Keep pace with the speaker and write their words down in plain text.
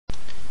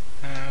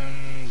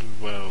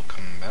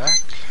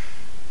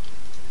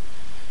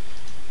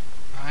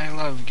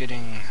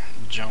getting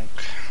junk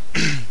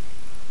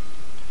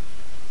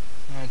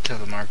to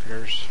the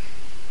marketers.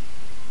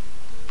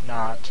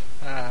 Not.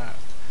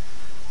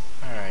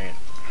 Alright.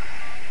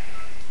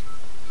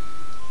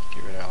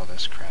 Get rid of all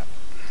this crap.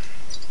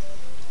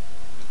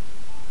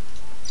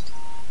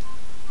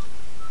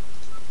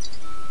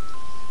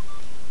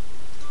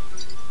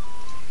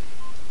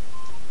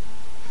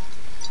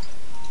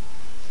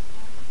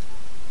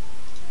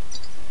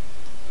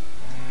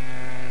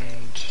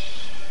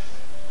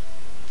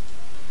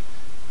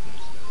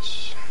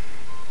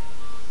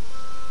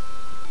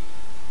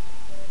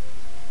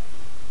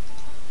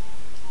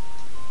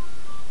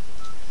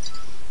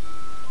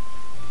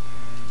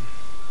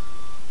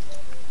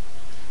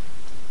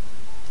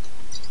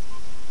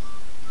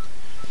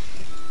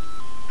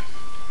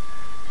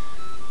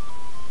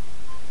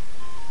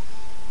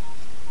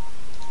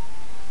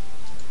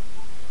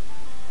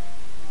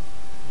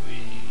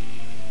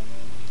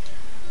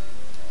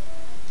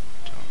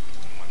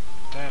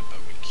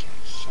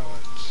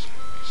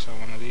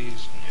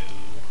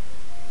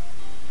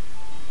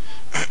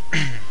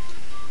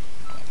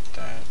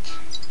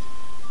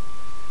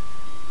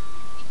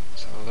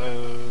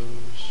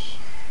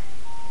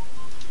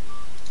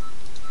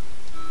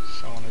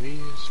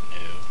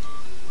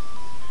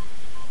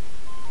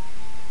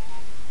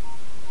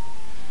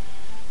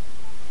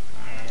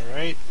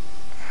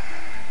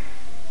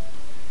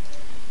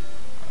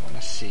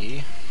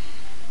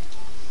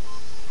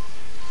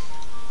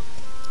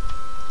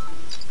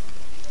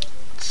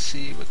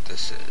 See what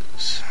this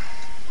is.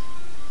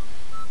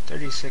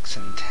 36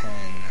 and 10.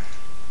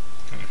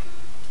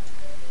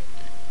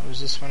 What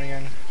was this one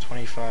again?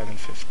 25 and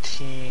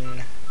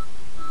 15.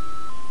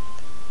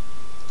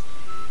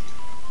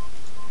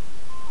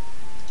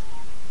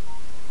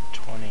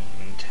 20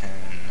 and 10.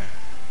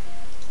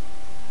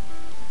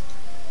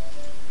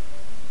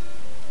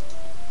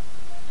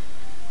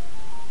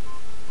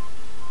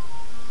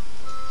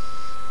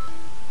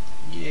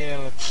 Yeah,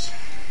 let's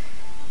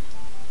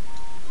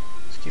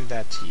give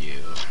that to you.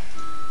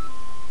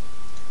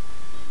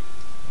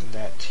 Give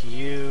that to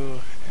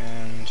you,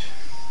 and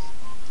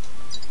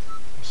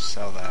we'll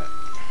sell that.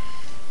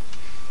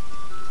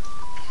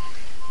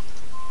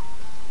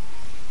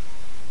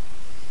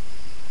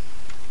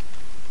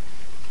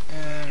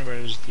 And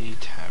where's the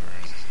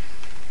tavern?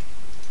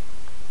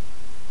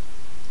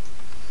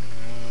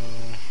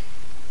 No.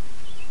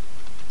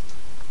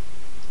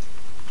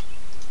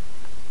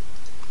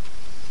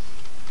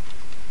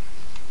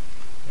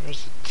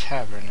 There's a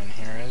tavern in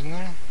here, isn't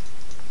there?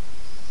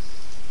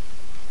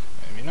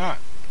 Maybe not.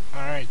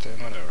 Alright then,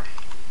 whatever.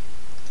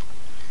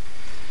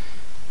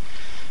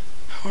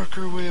 Work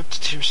our way up to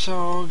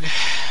Tirsog.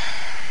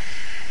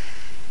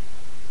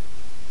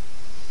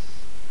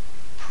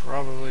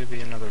 Probably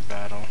be another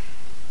battle.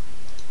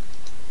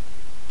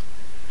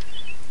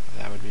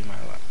 That would be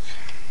my luck.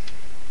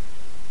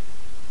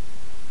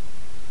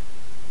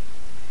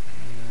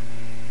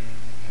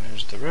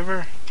 There's the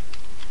river.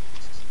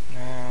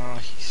 Now,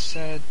 he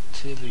said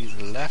to the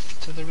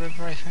left of the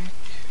river, I think.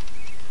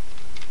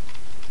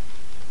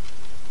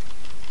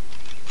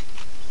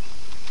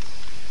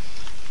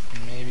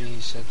 Maybe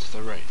he said to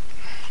the right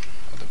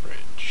of the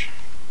bridge.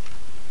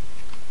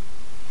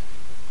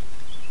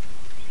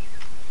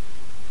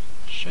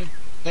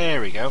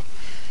 There we go.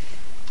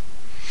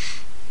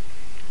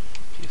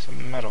 Piece of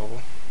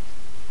metal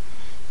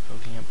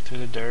poking up through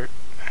the dirt.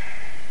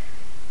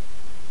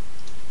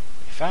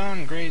 We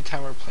found Grey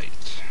Tower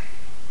plate.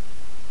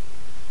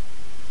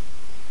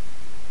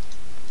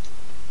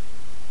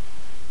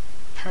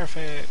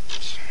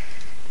 Perfect.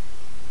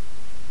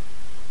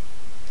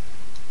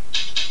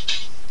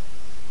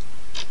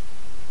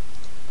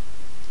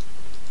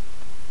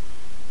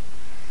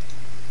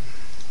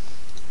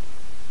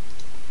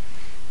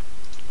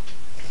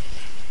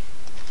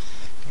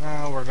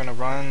 Now we're gonna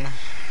run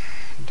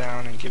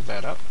down and give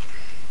that up.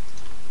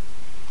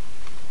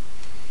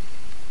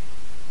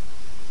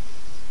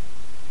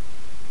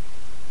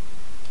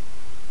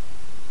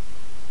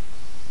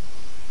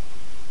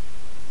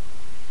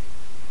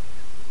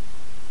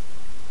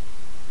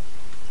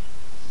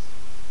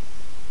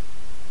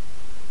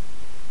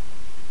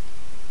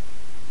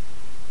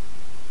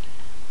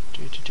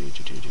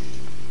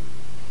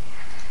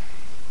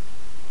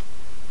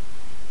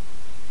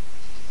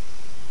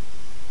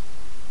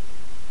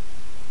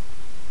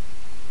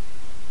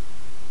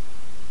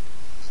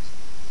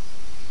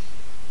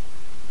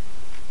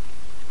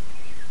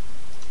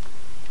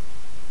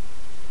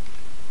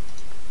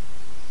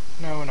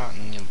 No, not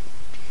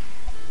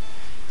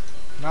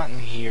in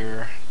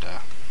here. Duh.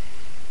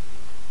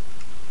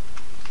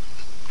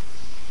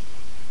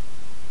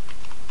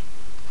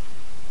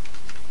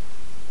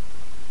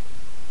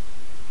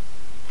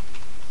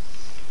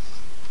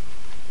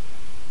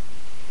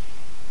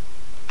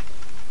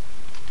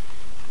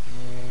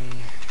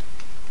 In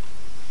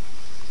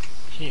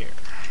here.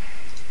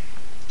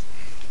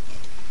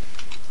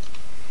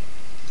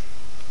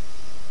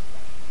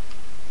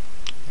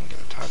 I'm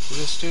gonna talk to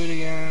this dude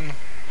again.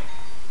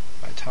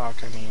 By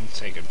talk, I mean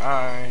say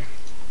goodbye.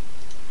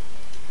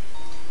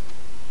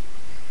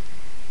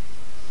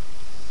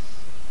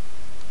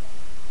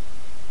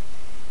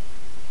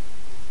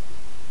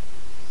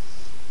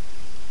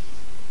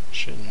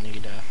 Shouldn't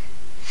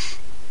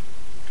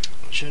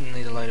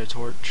need to light a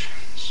torch.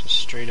 It's just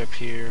straight up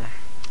here.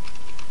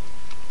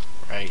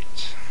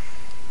 Right.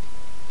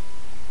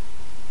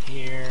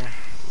 Here.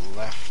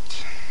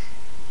 Left.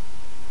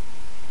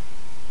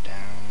 Down.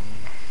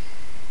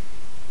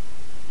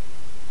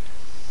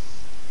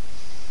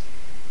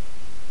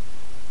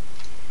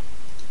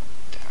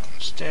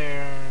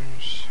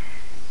 Downstairs.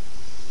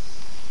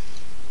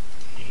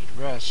 Need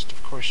rest.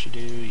 Of course you do.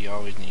 You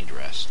always need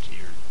rest.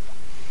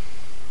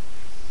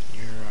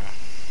 You're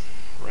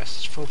a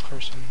restful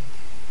person.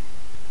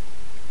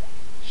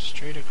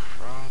 Straight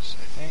across,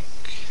 I think.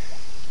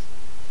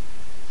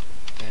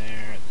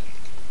 There.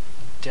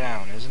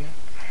 Down, isn't it?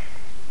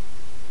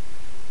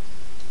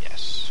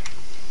 Yes.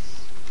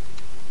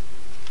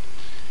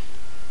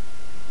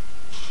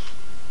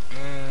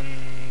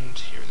 And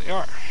here they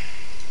are.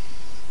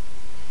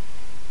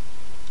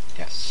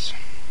 Yes.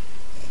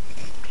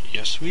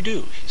 Yes, we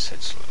do, he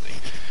said slowly.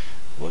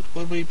 What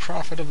would we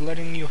profit of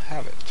letting you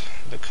have it?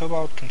 The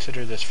Kobold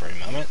considered this for a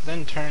moment,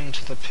 then turned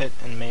to the pit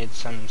and made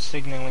some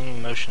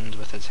signaling motions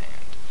with his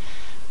hand,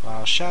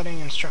 while shouting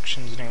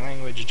instructions in a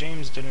language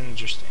James didn't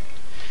understand.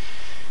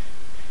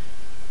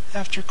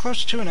 After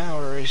close to an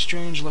hour, a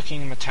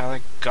strange-looking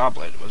metallic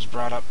goblet was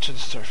brought up to the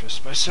surface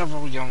by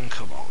several young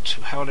kobolds,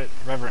 who held it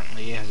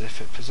reverently as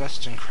if it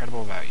possessed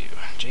incredible value.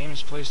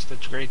 James placed the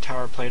great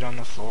tower plate on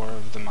the floor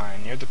of the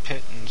mine near the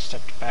pit and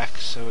stepped back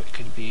so it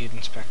could be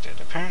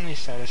inspected. Apparently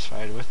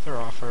satisfied with their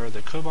offer,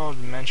 the kobold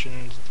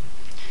motioned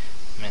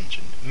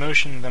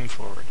them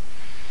forward,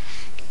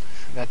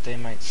 that they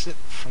might sip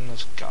from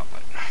this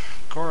goblet.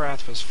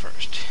 Gorath was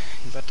first.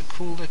 He let the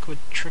cool liquid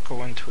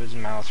trickle into his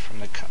mouth from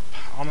the cup.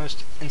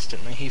 Almost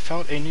instantly he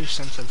felt a new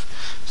sense of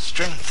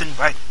strength and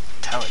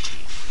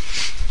vitality.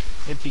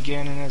 It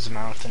began in his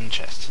mouth and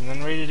chest, and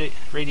then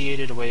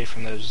radiated away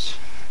from those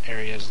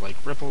areas like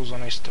ripples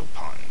on a still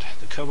pond.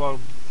 The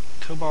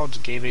kobolds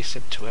gave a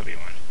sip to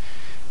everyone,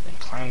 then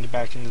climbed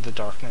back into the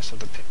darkness of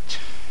the pit.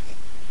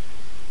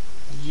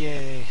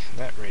 Yay,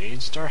 that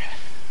raised our...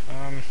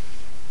 I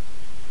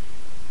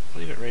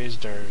believe it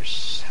raised our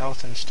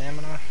health and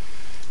stamina.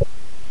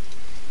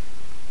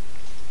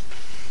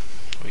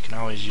 We can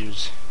always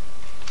use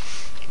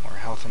more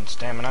health and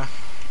stamina.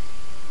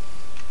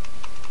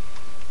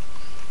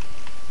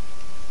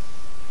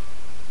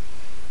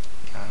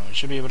 We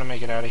should be able to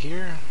make it out of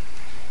here.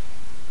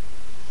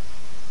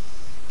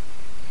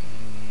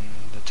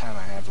 The time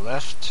I have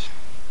left.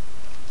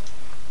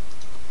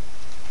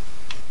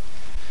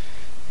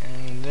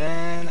 And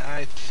then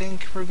I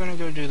think we're going to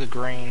go do the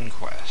grain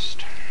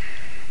quest.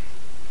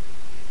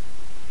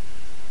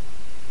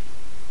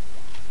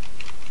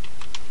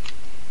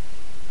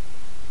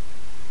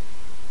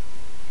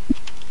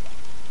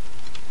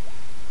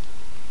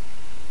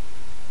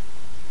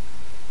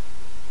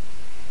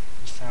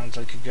 Sounds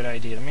like a good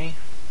idea to me.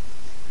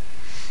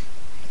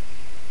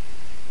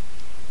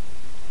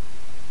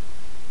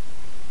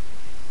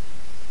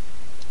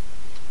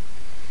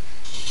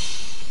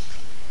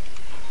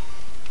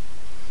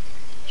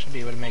 Should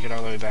be able to make it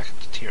all the way back up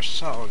to Tier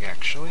Sog,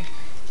 actually.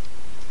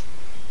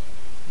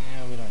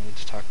 Yeah, we don't need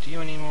to talk to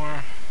you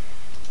anymore.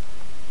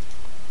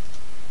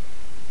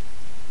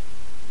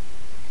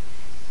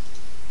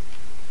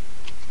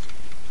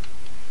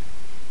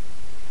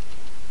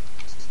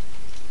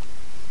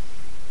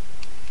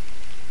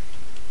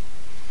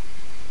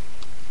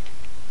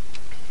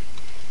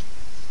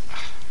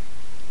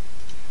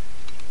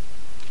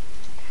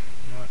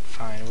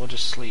 We'll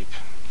just sleep.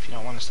 If you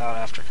don't want us out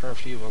after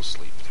curfew, we'll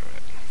sleep through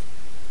it.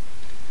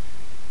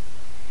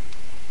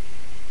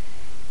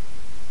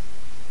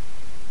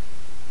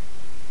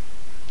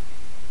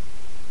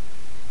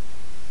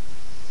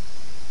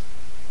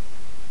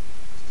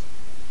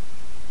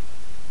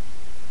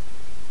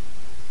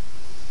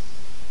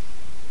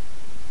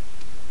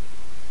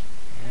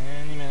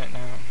 Any minute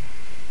now.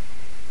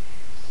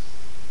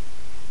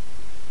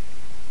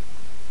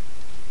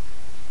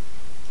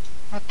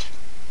 What?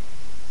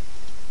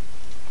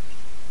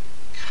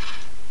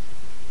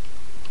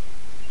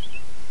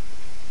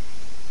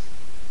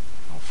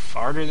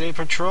 Far do they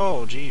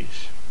patrol?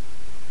 Jeez.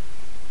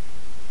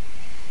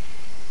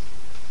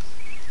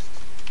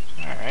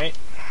 Alright.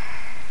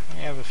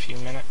 We have a few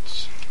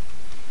minutes.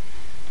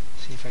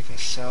 See if I can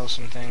sell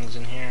some things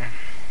in here.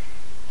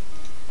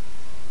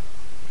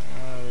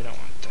 We don't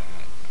want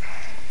that.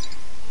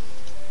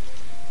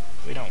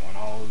 We don't want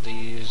all of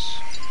these.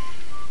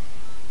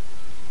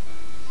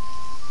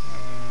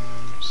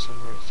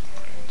 Silver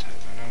thorn,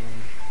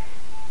 anti-venom.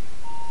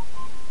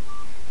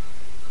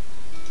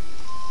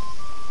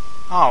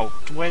 Oh,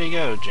 way to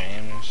go,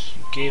 James.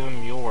 You gave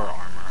him your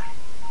armor.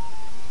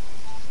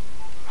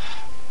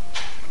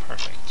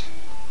 Perfect.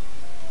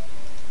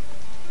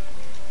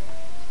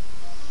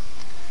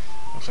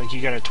 Looks like you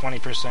got a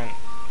 20%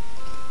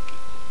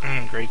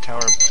 Great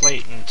Tower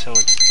plate until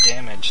it's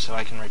damaged, so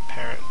I can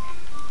repair it.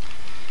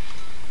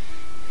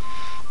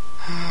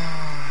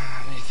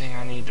 Anything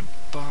I need to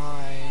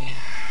buy?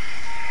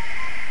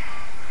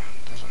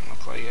 Doesn't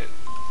look like it.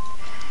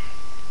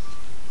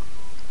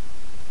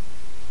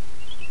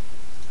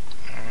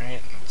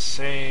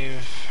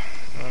 save.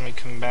 When we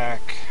come back,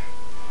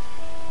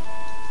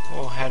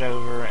 we'll head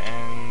over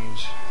and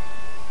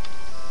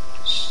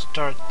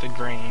start the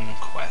grain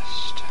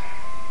quest.